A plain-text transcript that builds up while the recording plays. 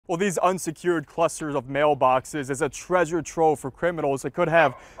Well, these unsecured clusters of mailboxes is a treasure trove for criminals that could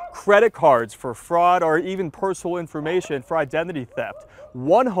have credit cards for fraud or even personal information for identity theft.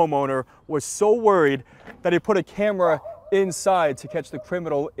 One homeowner was so worried that he put a camera inside to catch the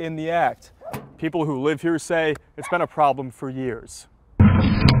criminal in the act. People who live here say it's been a problem for years.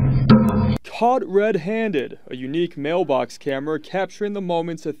 Caught red-handed, a unique mailbox camera capturing the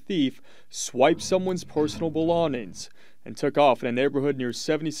moments a thief swiped someone's personal belongings and took off in a neighborhood near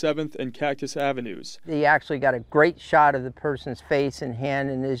 77th and Cactus Avenues. He actually got a great shot of the person's face and hand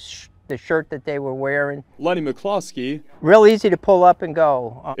and the shirt that they were wearing. Lenny McCloskey, real easy to pull up and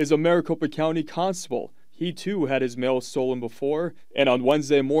go, is a Maricopa County constable. He too had his mail stolen before, and on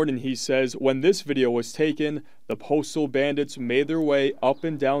Wednesday morning he says when this video was taken, the postal bandits made their way up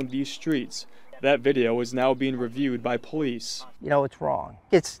and down these streets. That video is now being reviewed by police. You know, it's wrong.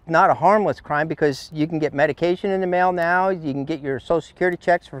 It's not a harmless crime because you can get medication in the mail now, you can get your Social Security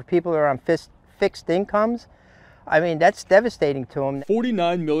checks for people who are on fixed incomes. I mean, that's devastating to them.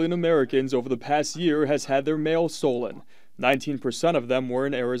 49 million Americans over the past year has had their mail stolen. 19% of them were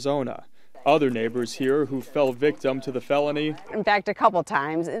in Arizona. Other neighbors here who fell victim to the felony, in fact a couple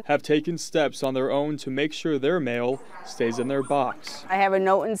times, have taken steps on their own to make sure their mail stays in their box. I have a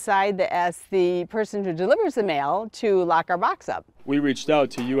note inside that asks the person who delivers the mail to lock our box up. We reached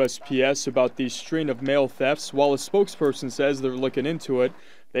out to USPS about these string of mail thefts. While a spokesperson says they're looking into it,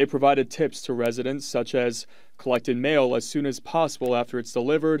 they provided tips to residents such as collecting mail as soon as possible after it's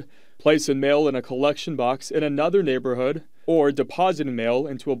delivered, placing mail in a collection box in another neighborhood, or depositing mail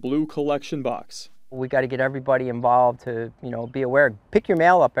into a blue collection box. We got to get everybody involved to, be aware. Pick your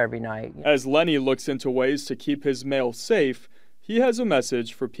mail up every night. As Lenny looks into ways to keep his mail safe, he has a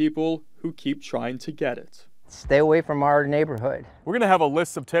message for people who keep trying to get it. Stay away from our neighborhood. We're going to have a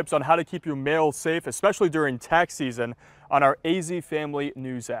list of tips on how to keep your mail safe, especially during tax season, on our AZ Family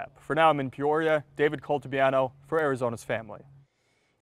News app. For now, I'm in Peoria. David Coltibiano for Arizona's Family.